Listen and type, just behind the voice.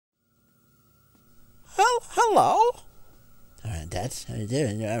hello. Alright, Dad. How you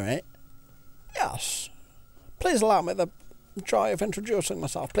doing? You alright? Yes. Please allow me the joy of introducing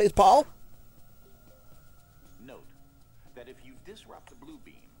myself. Please, Paul. Note that if you disrupt the blue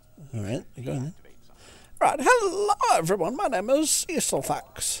beam, Alright, go on then. Right, hello everyone. My name is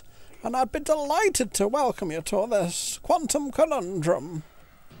Thax, and I'd be delighted to welcome you to this quantum conundrum.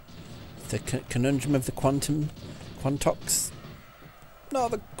 The conundrum of the quantox? No,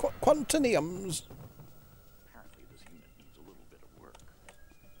 the quantiniums. apparently this unit needs a little bit of work.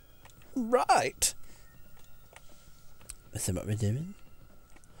 Right. Is that what we're doing?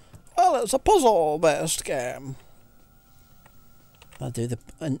 Well, it's a puzzle-based game. I'll do the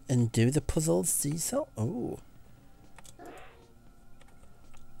and do the puzzles, Cecil. Oh,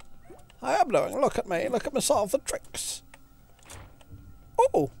 I am doing. Look at me. Look at me solve the tricks.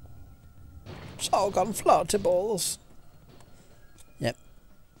 Oh. It's all gone floaty balls. yep.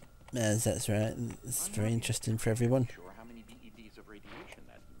 Yes, that's right. It's very interesting for everyone. Sure how many BEDs of radiation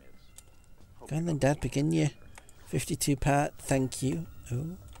that emits. Go on then, Dad. Begin your 52-part thank you.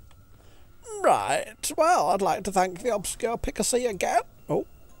 Oh. Right. Well, I'd like to thank the Obscurepixie again. Oh.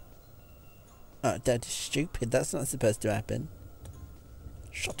 Oh, Dad, you're stupid. That's not supposed to happen.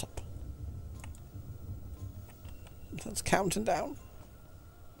 Shut up. That's counting down.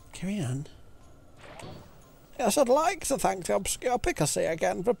 Carry on. Yes, I'd like to thank the Obscurepixie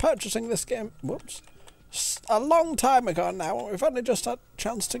again for purchasing this game. Whoops. A long time ago now, and we've only just had a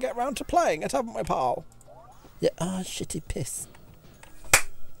chance to get round to playing it, haven't we, Paul? Yeah. Oh, shitty piss.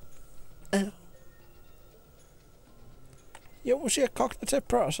 Oh. Use your cognitive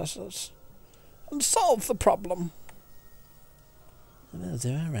processes and solve the problem. Well,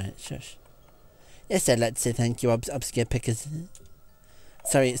 do alright. Shush. Yes, I'd like to say thank you, Obscurepixie.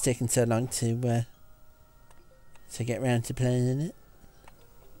 Sorry it's taken so long to get round to playing it.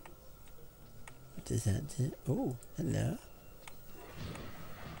 What does that do? Oh, hello.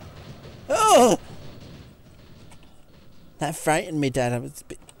 Oh! That frightened me, Dad. I was a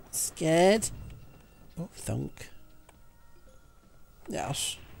bit scared. Oh, thunk.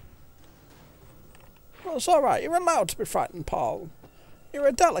 Yes. Well, it's alright. You're allowed to be frightened, Paul. You're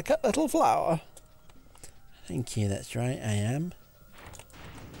a delicate little flower. Thank you, that's right, I am.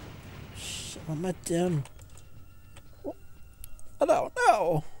 Shit, what am I doing? I don't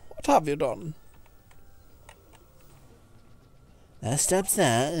know. What have you done? That stops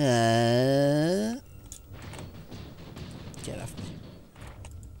that. Get off me.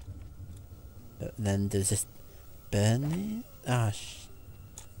 But then there's this burning. Ah,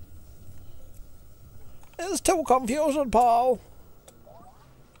 It's too confusing, Paul.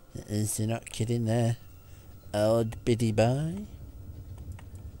 Is you're not kidding there, old biddy boy?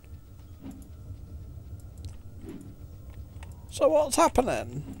 So what's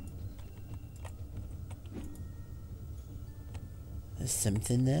happening? There's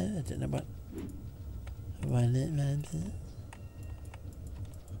something there. I don't know what. What it meant.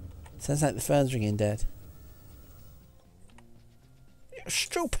 Sounds like the phone's ringing, Dad. You're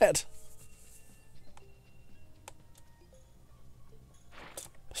stupid.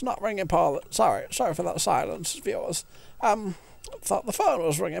 It's not ringing, Paul. Sorry for that silence, viewers. I thought the phone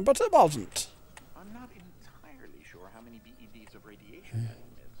was ringing, but it wasn't. I'm not entirely sure how many BEDs of radiation that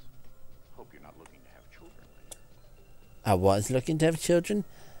emits. Hope you're not looking to have children later. I was looking to have children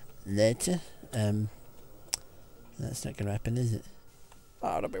later. That's not going to happen, is it?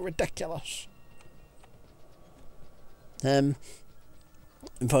 Oh, that'd be ridiculous.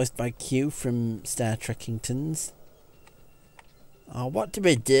 Voiced by Q from Star Trekkingtons. Oh, what do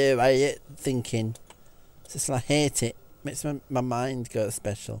we do? I hate thinking. It's just I hate it. Makes my mind go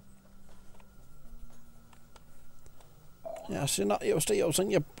special. Yes, you're not used to using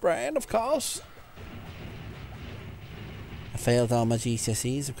your brain, of course. I failed all my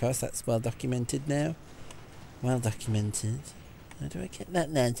GCSEs, of course, that's well documented now. Well documented. How do I get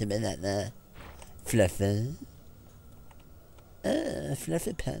that there to be that there? Fluffy.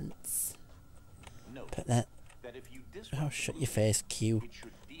 Fluffy pants. Note Put that. that if you Oh, shut your face, Q. it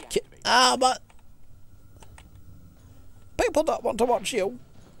should Q. deactivate. Ah, but. People don't want to watch you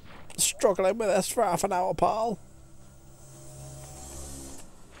struggling with this for half an hour, Paul.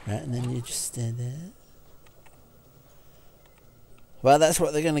 Right, and then you just stay there. Well, that's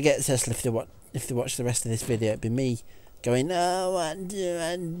what they're going to get, Cecil, if they watch the rest of this video. It'd be me going, oh, I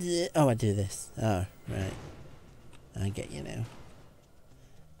do. Oh, I do this. Oh, right. I get you now.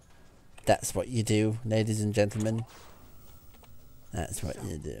 That's what you do, ladies and gentlemen. That's what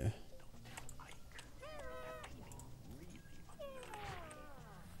you do.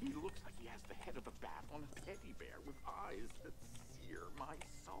 He looks like he has the head of a bat on a teddy bear with eyes that sear my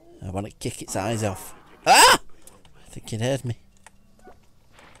soul. I want to kick its eyes off. Ah! think you'd heard me.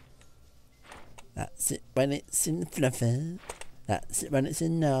 That's it when it's in fluffy. That's it when it's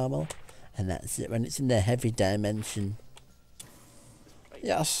in normal. And that's it when it's in the heavy dimension.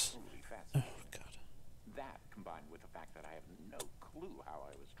 Yes. Oh, God. That combined with the fact that I have no clue how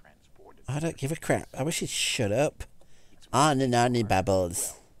I was transported. I don't give a crap. I wish you'd shut up. On and on he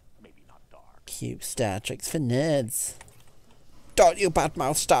babbles. Maybe not dark. Cute Star Trek's for nerds. Don't you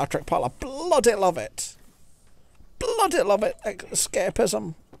badmouth Star Trek, Paul. I bloody love it. Bloody love it.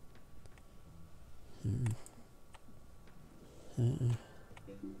 Escapism.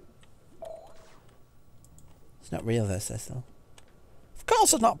 It's not real though, Cecil. Of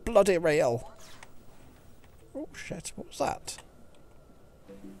course it's not bloody real. Oh shit, what was that?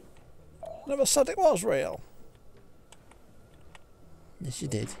 Never said it was real. Yes, you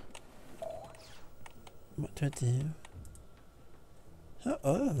did. What do I do?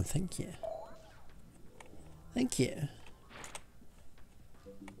 Oh, thank you. Thank you.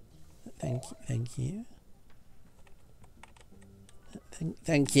 Thank you. Thank you.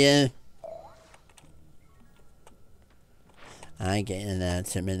 Thank you. I get it now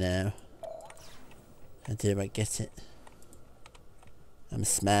to me now. I get it. I'm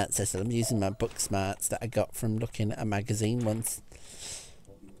smart, Cecil. I'm using my book smarts that I got from looking at a magazine once.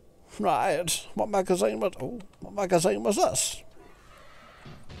 Right. What magazine was? Oh, what magazine was this?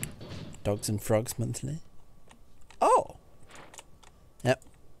 Dogs and Frogs Monthly. Oh. Yep.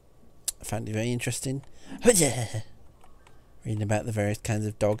 I found it very interesting. Reading about the various kinds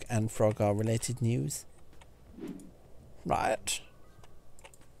of dog and frog are related news. Right.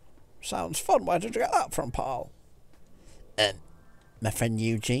 Sounds fun. Where did you get that from, Paul? My friend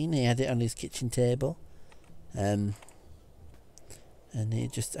Eugene, he had it on his kitchen table. And he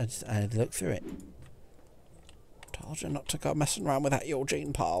I had a look through it. Told you not to go messing around with that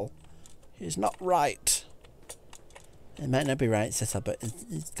Eugene, Paul. He's not right. It might not be right, Cecil, but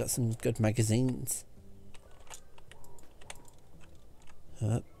it's got some good magazines.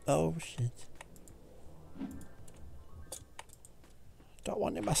 Oh shit. Don't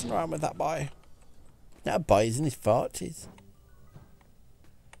want you messing around with that boy. Not a boy, he's in his 40s.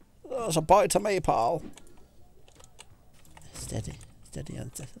 That's a boy to me, Paul. Steady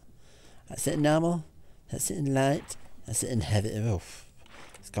on Cecil. That's it in normal. That's it in light. That's it in heavy. Oh,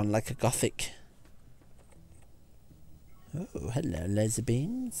 it's gone like a gothic. Oh, hello, laser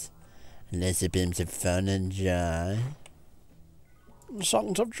beams. Laser beams of fun and joy.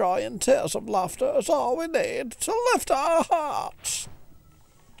 Songs of joy and tears of laughter is all we need to lift our hearts.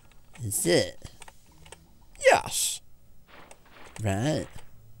 Is it? Yes. Right.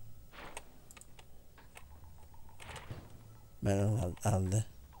 Well,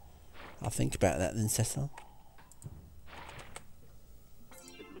 I'll think about that then, Cecil.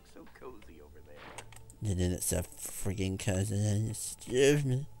 It looks so cozy over there. You know, it's so friggin' cozy. Excuse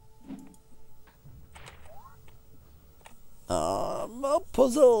me. My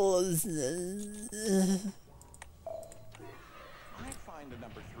puzzles. I find the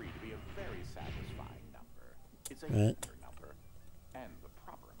number 3 to be a very satisfying number. It's a Right. regular number, and the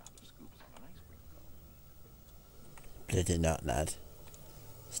proper amount of scoops on an ice cream cone. Bloody not, lad.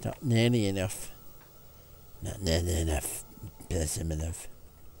 It's not nearly enough. Not nearly enough. Bless him enough.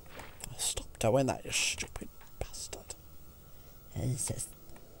 Stop doing that, you stupid bastard. Hey, Cecil.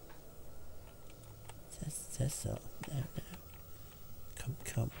 No.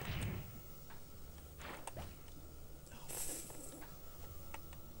 Come. Oh,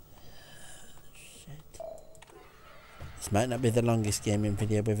 shit. This might not be the longest gaming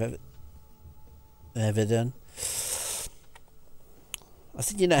video we've ever done. I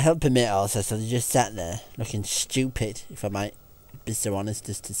said you're not helping me at all, Cecil. You just sat there looking stupid, if I might be so honest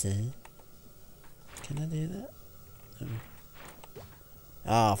as to say. Can I do that?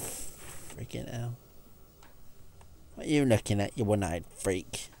 Oh, freaking hell. What are you looking at, you one-eyed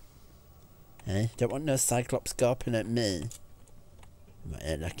freak? Eh? Don't want no Cyclops gawping at me. What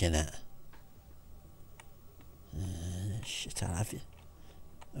are you looking at? Shit, I'll have you.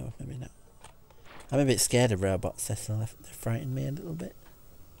 Oh, maybe not. I'm a bit scared of robots, Cecil. They frighten me a little bit.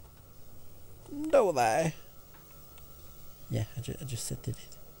 No, they. Yeah, I just said they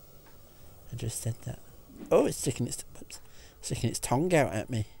did. I just said that. Oh, it's sticking its tongue out at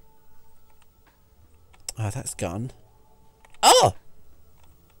me. Oh, that's gone. Oh!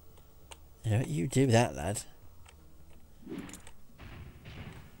 Don't you do that, lad.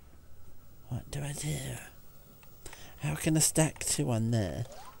 What do I do? How can I stack 2 on there?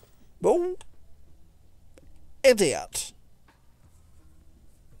 Oh! Idiot.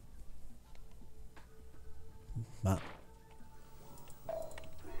 What?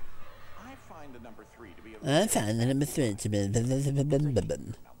 I find the number 3 to be a I found the number 3 to be... number and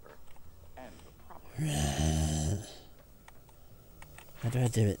the proper. How do I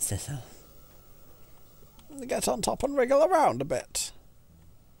do it, Cecil? Get on top and wriggle around a bit.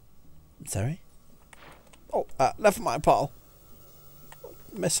 Sorry? Oh, never mind, Paul.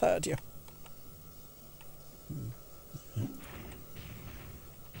 Misheard you. Oh,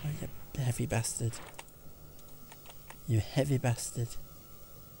 you heavy bastard. You heavy bastard.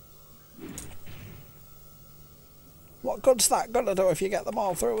 What good's that gonna do if you get them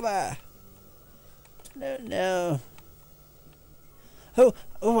all through there? No.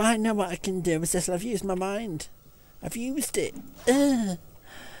 Oh, I know what I can do, Cecil. I've used my mind. I've used it.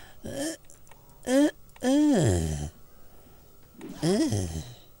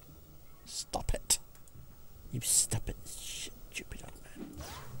 Stop it. You stop it, stupid old man.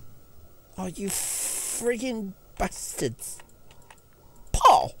 Oh, you friggin' bastards.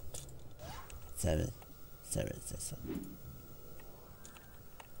 Paul! Sorry, Cecil.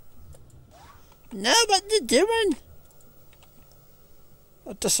 No, what you doing?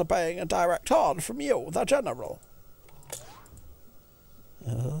 Disobeying a direct order from you, the General.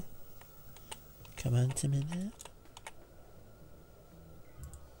 Oh. Come on to me now.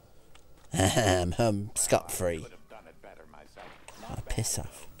 I'm home scot-free. Could have done it better myself. Oh, piss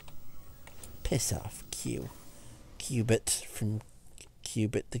off. Piss off, Cubit from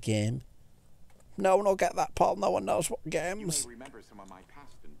Cubit the game. No one will get that, Paul. No one knows what You games. may remember some of my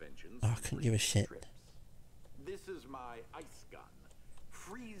past inventions. Oh, I couldn't give a shit. Trips. This is my ice gun,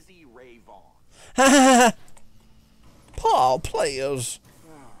 Freezy Ray Vaughn. Paul, please.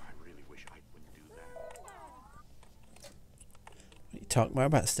 Oh, I really wish I wouldn't do that. You talk more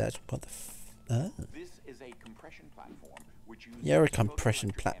about stats. What the oh. This is a compression platform which uses You're a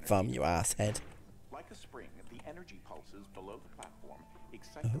compression photoelectric platform, energy. you arshead. Like a spring, the energy pulses below the platform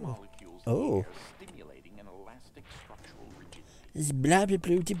excite the molecules Oh. in the air, stimulating an elastic structural rigidity. It's blah blah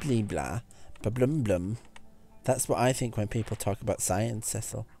blah blah blah blah blah blum blum. That's what I think when people talk about science,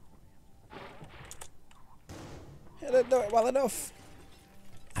 Cecil. You didn't do it well enough.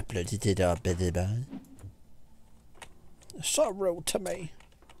 I bloody did our biddy by. So rude to me.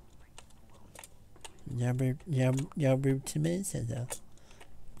 You're rude to me, Cecil. I'm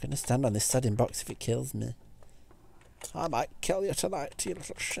gonna stand on this sodding box if it kills me. I might kill you tonight, you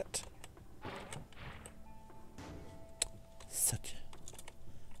little shit. Such a...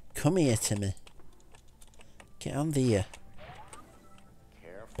 Come here to me. Get on the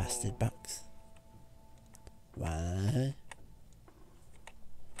Careful. bastard box. Why?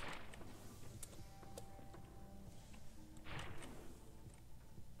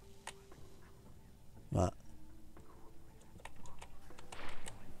 What?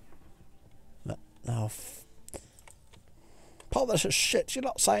 What? Oh, Paul, this is shit. You're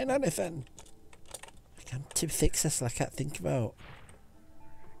not saying anything. I'm too thick, Cecil. I can't think about.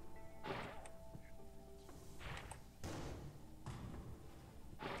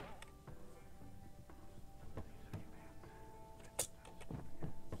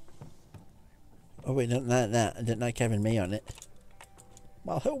 Oh, wait, don't like that. I don't like having me on it.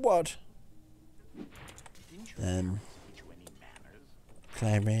 Well, who would? Didn't your parents teach you any manners?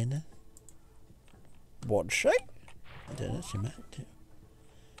 Claire Rayner. Would she? I don't know, she might do.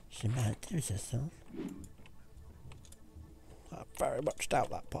 She might do, Cecil. I very much doubt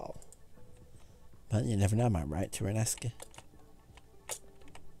that, Paul. But you never know, I might write to her and ask her.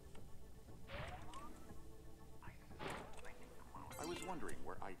 I was wondering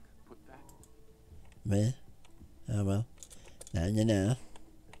where Ike put that. Me? Oh well. No. No.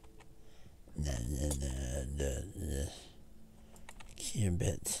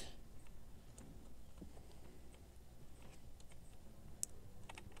 Cubit.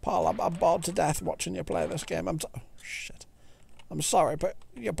 Paul, I'm bored to death watching you play this game. Oh, shit. I'm sorry, but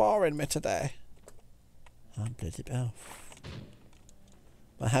you're boring me today. Oh, bloody hell.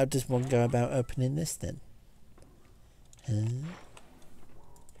 Well, how does one go about opening this then?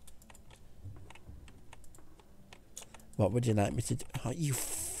 What would you like me to do? Oh, you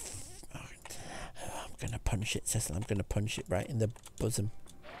I'm gonna punch it, Cecil. I'm gonna punch it right in the bosom.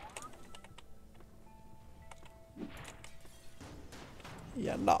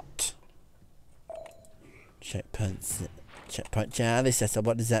 You're not. Checkpoint Charlie, Cecil.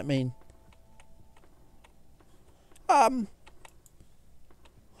 What does that mean? I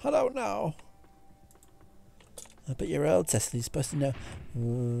don't know. Oh, but you're old, Cecil. You're supposed to know.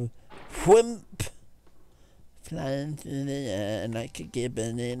 Whimp! Flying through the air like a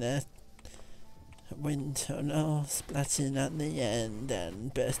gibbon in a wind tunnel, splatting at the end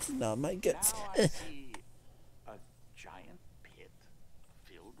and bursting on my guts. Now I see a giant pit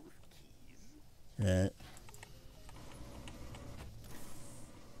filled with keys. Right.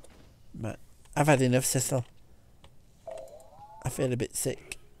 But I've had enough, Cecil. I feel a bit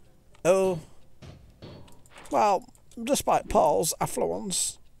sick. Oh. Well, despite Paul's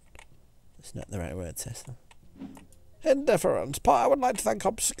affluence, That's not the right word, Cecil. indifference, I would like to thank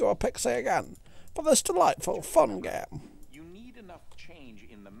Obscurepixie again for this delightful, fun game. You need enough change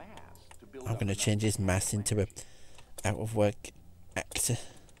in the mass to build I'm up going to enough change his mass into a out-of-work actor.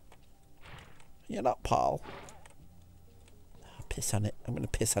 You're not, Paul. I'll piss on it. I'm going to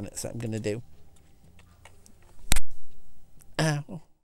piss on it, that's what I'm going to do. Ow.